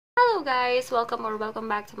Hello guys! Welcome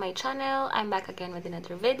back to my channel. I'm back again with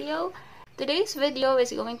another video. Today's video is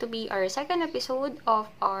going to be our second episode of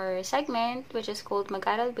our segment, which is called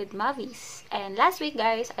Mag-Aral-with-Mavis. And last week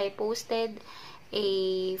guys, I posted a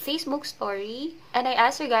Facebook story and I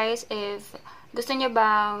asked you guys if gusto niyo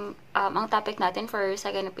bang ang topic natin for our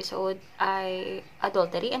second episode ay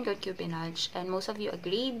adultery and concubinage, and most of you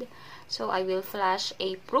agreed. So I will flash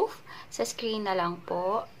a proof sa screen na lang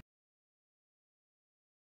po.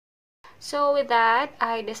 So with that,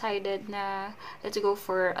 I decided na let's go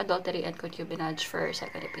for adultery and concubinage for our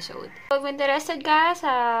second episode. So if interested ka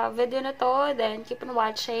sa video na to, then keep on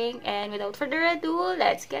watching, and without further ado,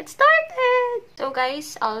 let's get started! So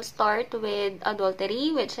guys, I'll start with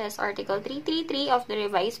adultery, which is Article 333 of the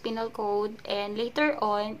Revised Penal Code, and later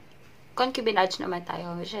on, concubinage naman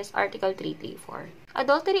tayo, which is Article 334.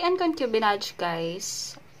 Adultery and concubinage,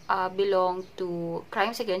 guys, belong to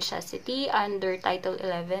crimes against chastity under Title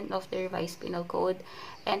 11 of the Revised Penal Code.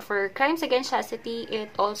 And for crimes against chastity,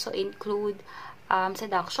 it also include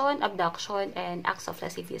seduction, abduction, and acts of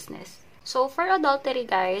lasciviousness. So for adultery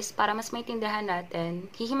guys, para mas maintindihan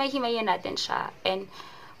natin, hihimay-himayin natin siya. And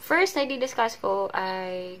first na i-discuss ko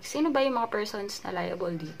ay sino ba yung mga persons na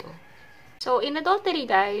liable dito. So in adultery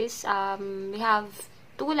guys, we have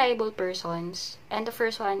two liable persons, and the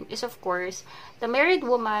first one is of course the married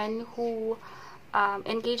woman who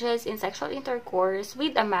engages in sexual intercourse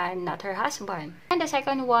with a man, not her husband. And the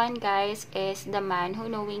second one guys is the man who,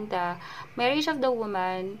 knowing the marriage of the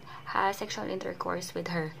woman, has sexual intercourse with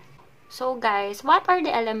her. So guys, what are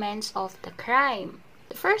the elements of the crime?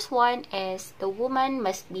 The first one is the woman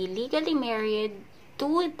must be legally married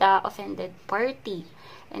to the offended party,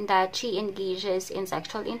 and that she engages in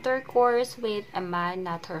sexual intercourse with a man,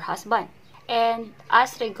 not her husband. And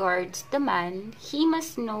as regards the man, he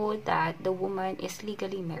must know that the woman is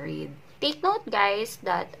legally married. Take note guys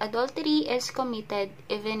that adultery is committed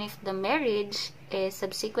even if the marriage is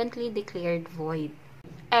subsequently declared void,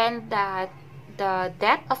 and that the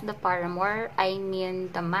death of the paramour, I mean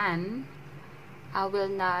the man, will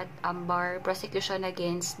not bar prosecution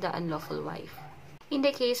against the unlawful wife. In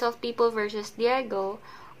the case of People versus Diego,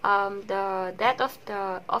 the death of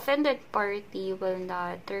the offended party will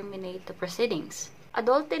not terminate the proceedings.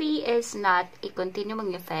 Adultery is not a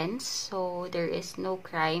continuing offense, so there is no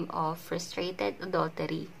crime of frustrated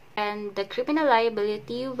adultery. And the criminal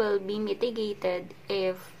liability will be mitigated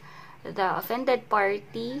if the offended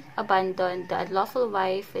party abandoned the unlawful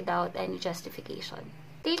wife without any justification.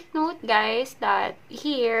 Take note guys that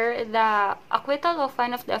here, the acquittal of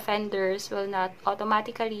one of the offenders will not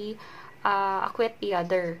automatically acquit the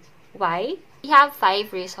other. Why? We have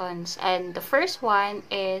 5 reasons, and the first one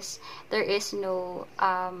is there is no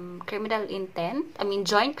criminal intent,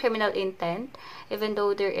 joint criminal intent, even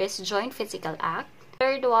though there is joint physical act.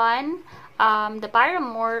 Third one, the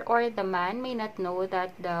paramour or the man may not know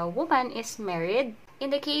that the woman is married. In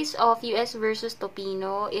the case of US versus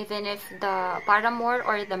Topino, even if the paramour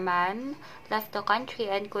or the man left the country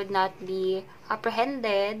and could not be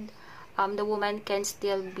apprehended, the woman can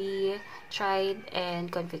still be tried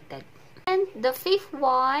and convicted. And the fifth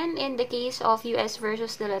one, in the case of US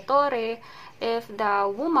versus De La Torre, if the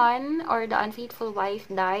woman or the unfaithful wife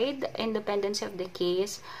died, independence of the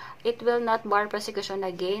case, it will not bar prosecution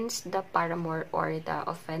against the paramour or the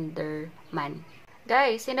offender man.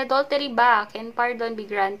 Guys, in adultery ba, can pardon be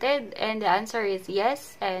granted? And the answer is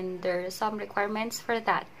yes, and there are some requirements for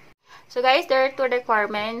that. So guys, there are 2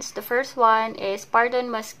 requirements. The first one is pardon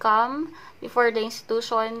must come before the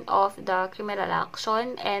institution of the criminal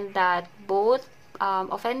action, and that both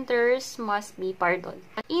offenders must be pardoned.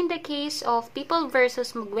 In the case of People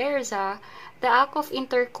versus Muguerza, the act of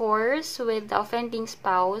intercourse with the offending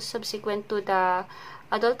spouse subsequent to the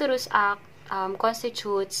adulterous act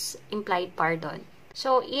constitutes implied pardon.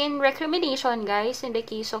 So in recrimination guys, in the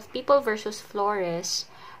case of People versus Flores,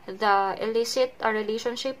 the illicit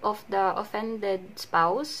relationship of the offended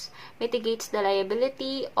spouse mitigates the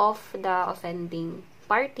liability of the offending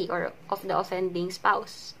party or of the offending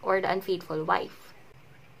spouse or the unfaithful wife.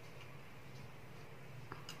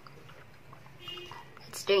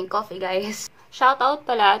 Let's drink coffee guys. Shout out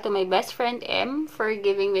pala to my best friend M for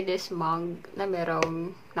giving me this mug na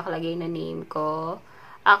merong nakalagay na name ko.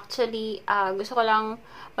 Actually, gusto ko lang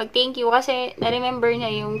mag-thank you kasi na-remember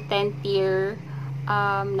niya yung 10th year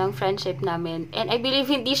ng friendship namin. And I believe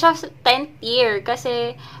hindi siya 10th year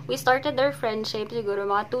kasi we started our friendship siguro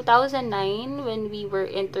mga 2009 when we were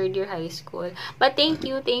in 3rd year high school. But thank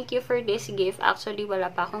you for this gift. Actually,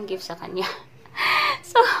 wala pa akong gift sa kanya.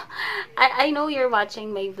 So, I know you're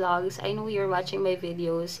watching my vlogs. I know you're watching my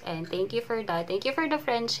videos. And thank you for that. Thank you for the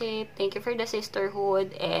friendship. Thank you for the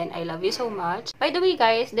sisterhood. And I love you so much. By the way,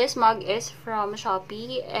 guys, this mug is from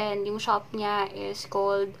Shopee. And yung shop niya is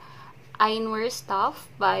called Ainor Stuff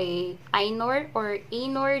by Ainor or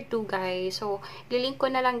Ainor Tuguegarao. So, lilink ko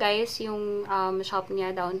na lang guys yung shop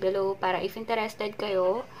niya down below para if interested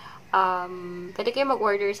kayo, pwede kayo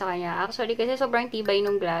mag-order sa kanya. Actually, kasi sobrang tibay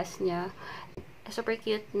nung glass niya. Super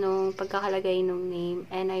cute nung pagkakalagay nung name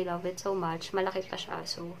and I love it so much. Malaki pa siya.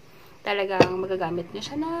 So, talagang magagamit niyo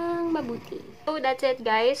siya ng mabuti. So, that's it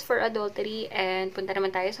guys for adultery and punta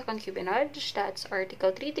naman tayo sa concubinage. That's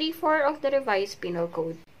Article 334 of the Revised Penal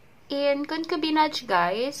Code. In concubinage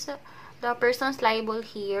guys, the persons liable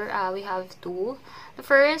here, we have two. The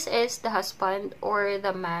first is the husband or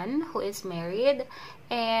the man who is married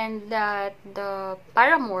and that the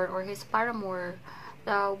paramour or his paramour,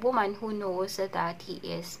 the woman who knows that he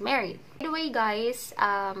is married. By the way guys,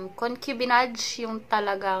 concubinage yung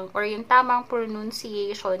talagang or yung tamang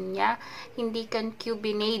pronunciation niya, hindi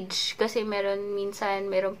concubinage kasi meron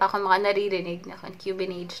pa akong mga naririnig na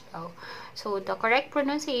concubinage daw. So the correct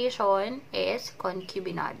pronunciation is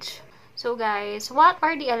concubinage. So guys, what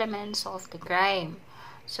are the elements of the crime?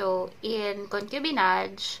 So in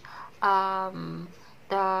concubinage,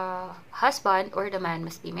 the husband or the man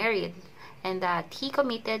must be married and that he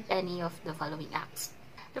committed any of the following acts.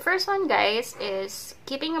 The first one, guys, is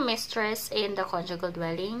keeping a mistress in the conjugal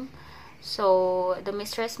dwelling. So, the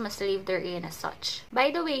mistress must live therein as such. By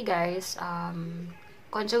the way, guys,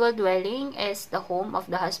 conjugal dwelling is the home of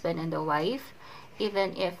the husband and the wife,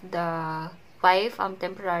 even if the wife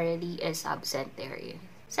temporarily is absent therein.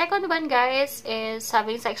 Second one, guys, is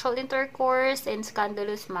having sexual intercourse in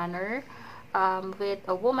scandalous manner with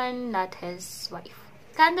a woman, not his wife.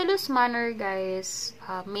 Scandalous manner, guys,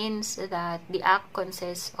 means that the act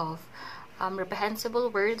consists of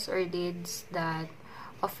reprehensible words or deeds that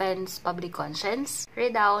offends public conscience,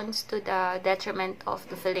 redounds to the detriment of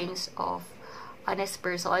the feelings of honest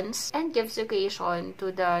persons, and gives occasion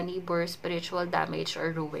to the neighbor's spiritual damage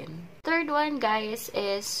or ruin. Third one, guys,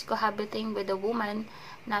 is cohabiting with a woman,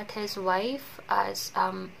 not his wife, as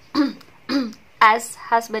as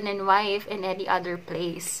husband and wife in any other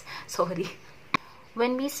place. Sorry.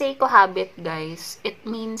 When we say cohabit, guys, it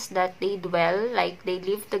means that they dwell, like they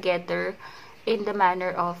live together in the manner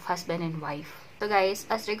of husband and wife. So guys,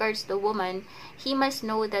 as regards the woman, he must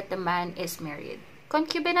know that the man is married.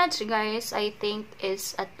 Concubinage, guys, I think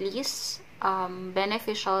is at least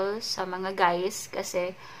beneficial sa mga guys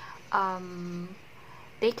kasi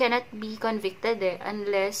they cannot be convicted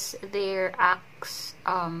unless their acts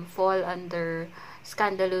fall under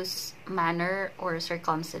scandalous manner or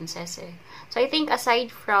circumstances. So, I think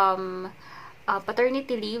aside from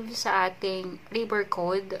paternity leave sa ating labor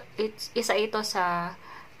code, isa ito sa,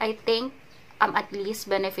 I think, at least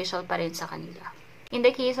beneficial pa rin sa kanila. In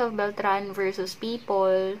the case of Beltran versus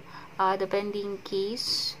People, the pending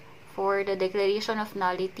case for the declaration of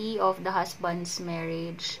nullity of the husband's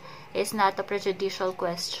marriage is not a prejudicial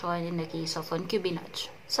question in the case of concubinage.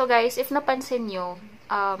 So guys, if napansin nyo,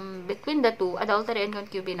 between the two, adultery and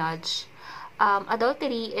concubinage,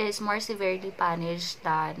 adultery is more severely punished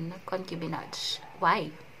than concubinage.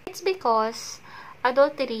 Why? It's because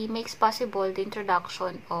adultery makes possible the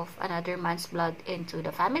introduction of another man's blood into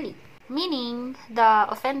the family. Meaning, the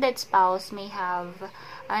offended spouse may have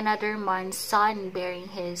another man's son bearing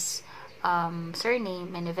his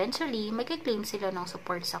surname and eventually magkiklaim sila ng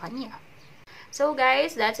support sa kanya. So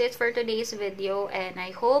guys, that's it for today's video and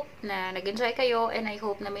I hope na nag-enjoy kayo and I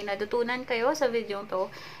hope na may natutunan kayo sa video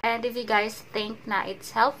to. And if you guys think na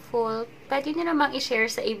it's helpful, pwede nyo namang i-share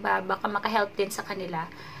sa iba, baka maka-help din sa kanila.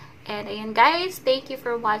 And ayun guys, thank you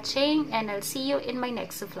for watching and I'll see you in my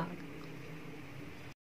next vlog.